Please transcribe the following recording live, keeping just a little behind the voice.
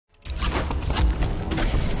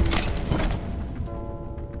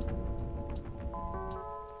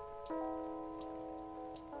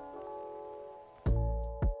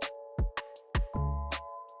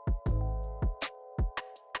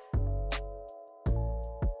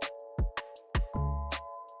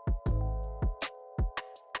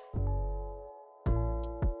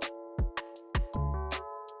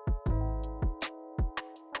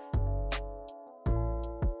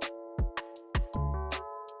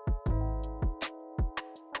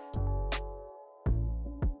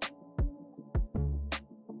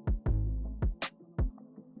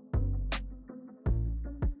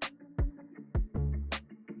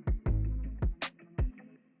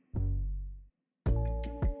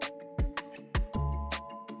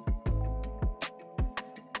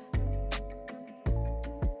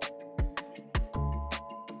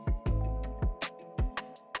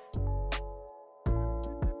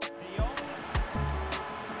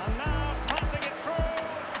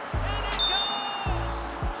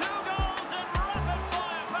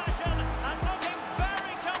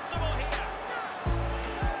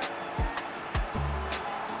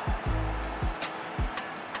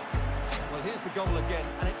the goal again,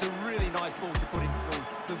 and it's a really nice ball to put him through.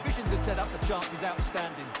 The vision to set up the chance is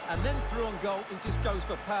outstanding. And then through on goal, he just goes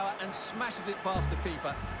for power and smashes it past the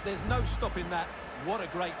keeper. There's no stopping that. What a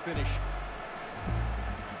great finish.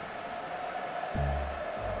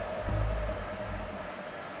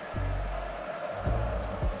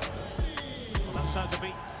 Well, that's how to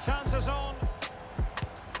beat. Chances on.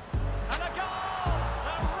 And a goal!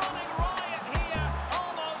 They're running riot here,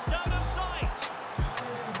 almost out of sight.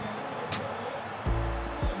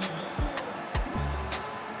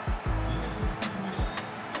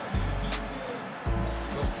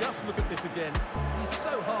 Well, just look at this again. He's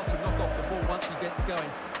so hard to knock off the ball once he gets going.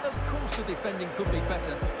 Of course the defending could be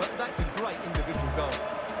better, but that's a great individual goal.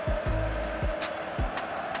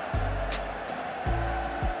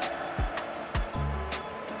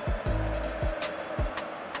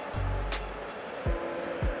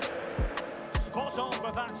 Spot on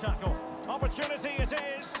with that tackle. Opportunity it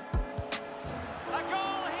is. A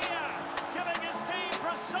goal here, giving his team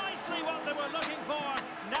precisely what they were looking for.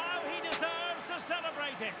 Now he deserves to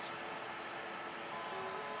celebrate it.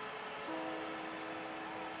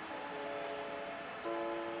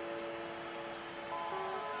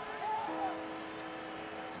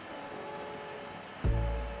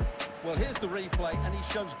 Well, here's the replay, and he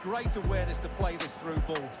shows great awareness to play this through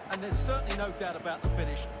ball. And there's certainly no doubt about the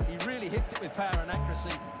finish. He really hits it with power and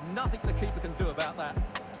accuracy. Nothing the keeper can do about that.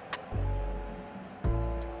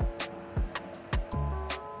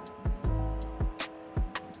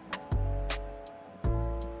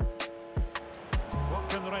 What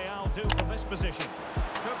can Real do from this position?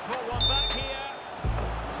 Could pull one back here.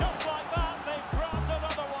 Just like that, they've grabbed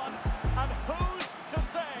another one. And who's to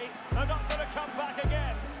say they're not going to come back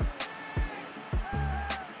again?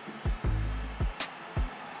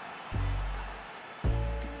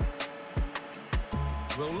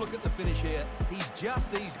 Well, look at the finish here. He's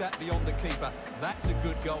just eased that beyond the keeper. That's a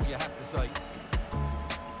good goal, you have to say.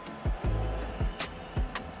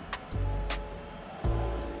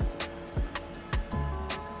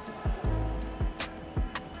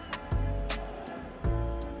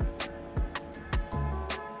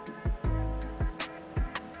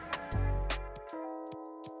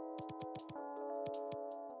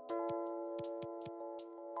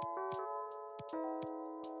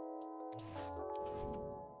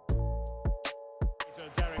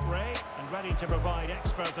 Derek Ray, and ready to provide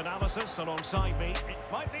expert analysis alongside me. It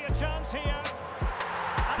might be a chance here.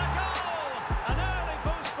 And a goal! An early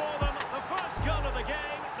boost for them. The first goal of the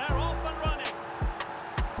game. They're off and running.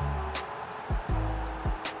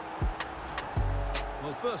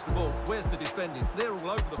 Well, first of all, where's the defending? They're all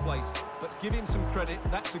over the place. But give him some credit.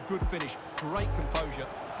 That's a good finish. Great composure.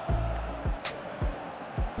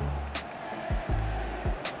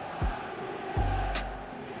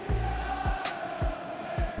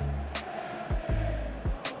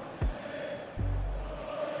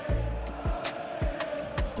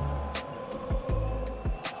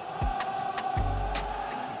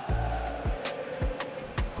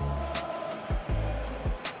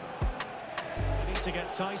 To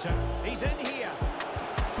get tighter. He's in here.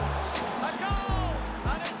 A goal!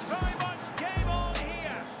 And it's very much game on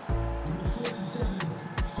here. Number 47,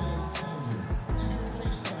 Phil Foden, to be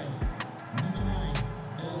replaced by number 9,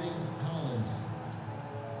 Erling Haaland.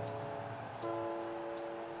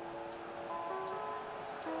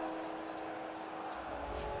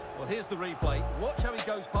 Well, here's the replay. Watch how he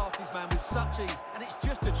goes past his man with such ease, and it's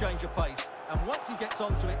just a change of pace. And once he gets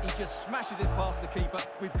onto it, he just smashes it past the keeper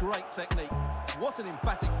with great technique. What an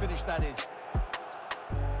emphatic finish that is.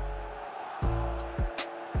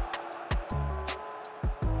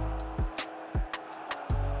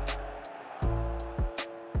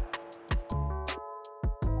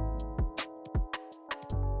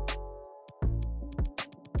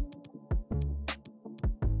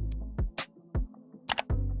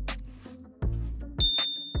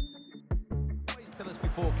 Tell us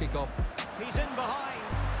before kick-off. He's in behind.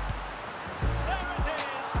 There it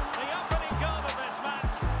is, the opening goal of this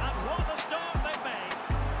match, and what a start they've made.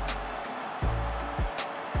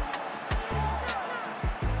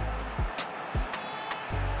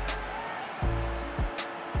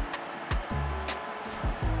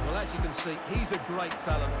 Well, as you can see, he's a great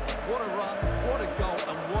talent. What a run, what a goal,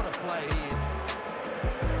 and what a player he is.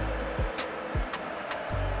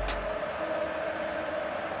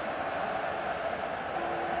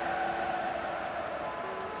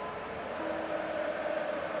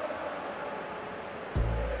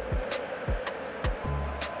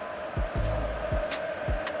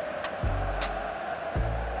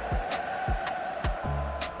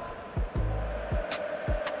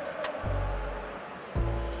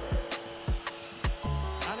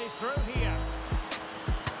 And he's through here.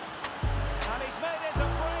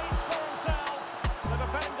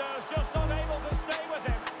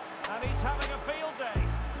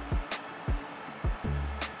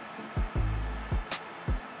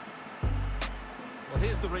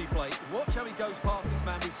 the replay. Watch how he goes past his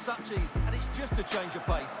man with such ease, and it's just a change of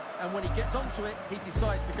pace. And when he gets onto it, he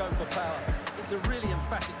decides to go for power. It's a really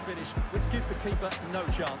emphatic finish, which gives the keeper no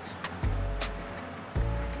chance.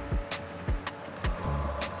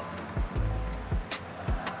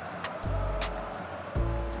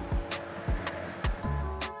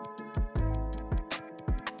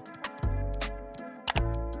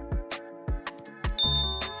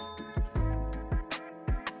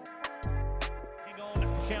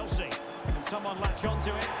 Chelsea. Can someone latch onto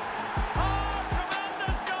it? Oh,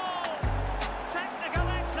 tremendous goal! Technical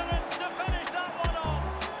excellence to finish that one off.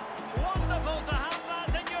 Wonderful to have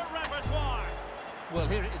that in your repertoire. Well,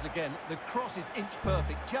 here it is again. The cross is inch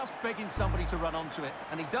perfect, just begging somebody to run onto it.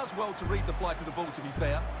 And he does well to read the flight of the ball, to be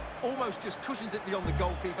fair. Almost just cushions it beyond the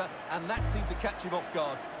goalkeeper, and that seemed to catch him off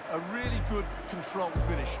guard. A really good, controlled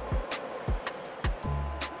finish.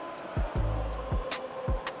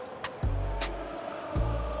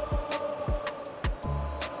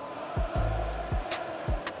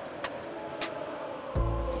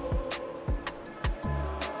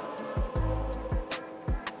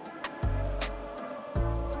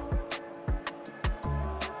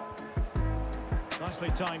 Nicely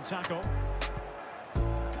timed tackle.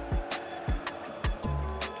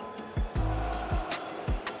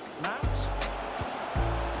 Mount.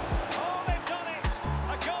 Oh, they've done it!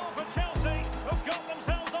 A goal for Chelsea, who've got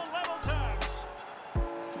themselves on level terms.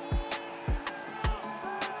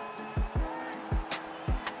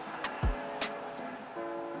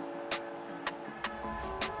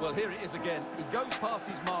 Well, here it is again. He goes past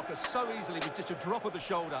his marker so easily with just a drop of the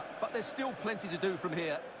shoulder, but there's still plenty to do from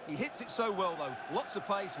here. He hits it so well, though. Lots of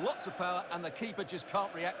pace, lots of power, and the keeper just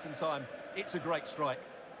can't react in time. It's a great strike.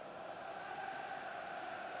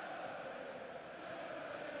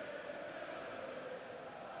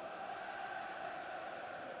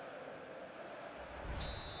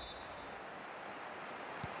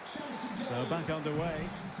 So back underway.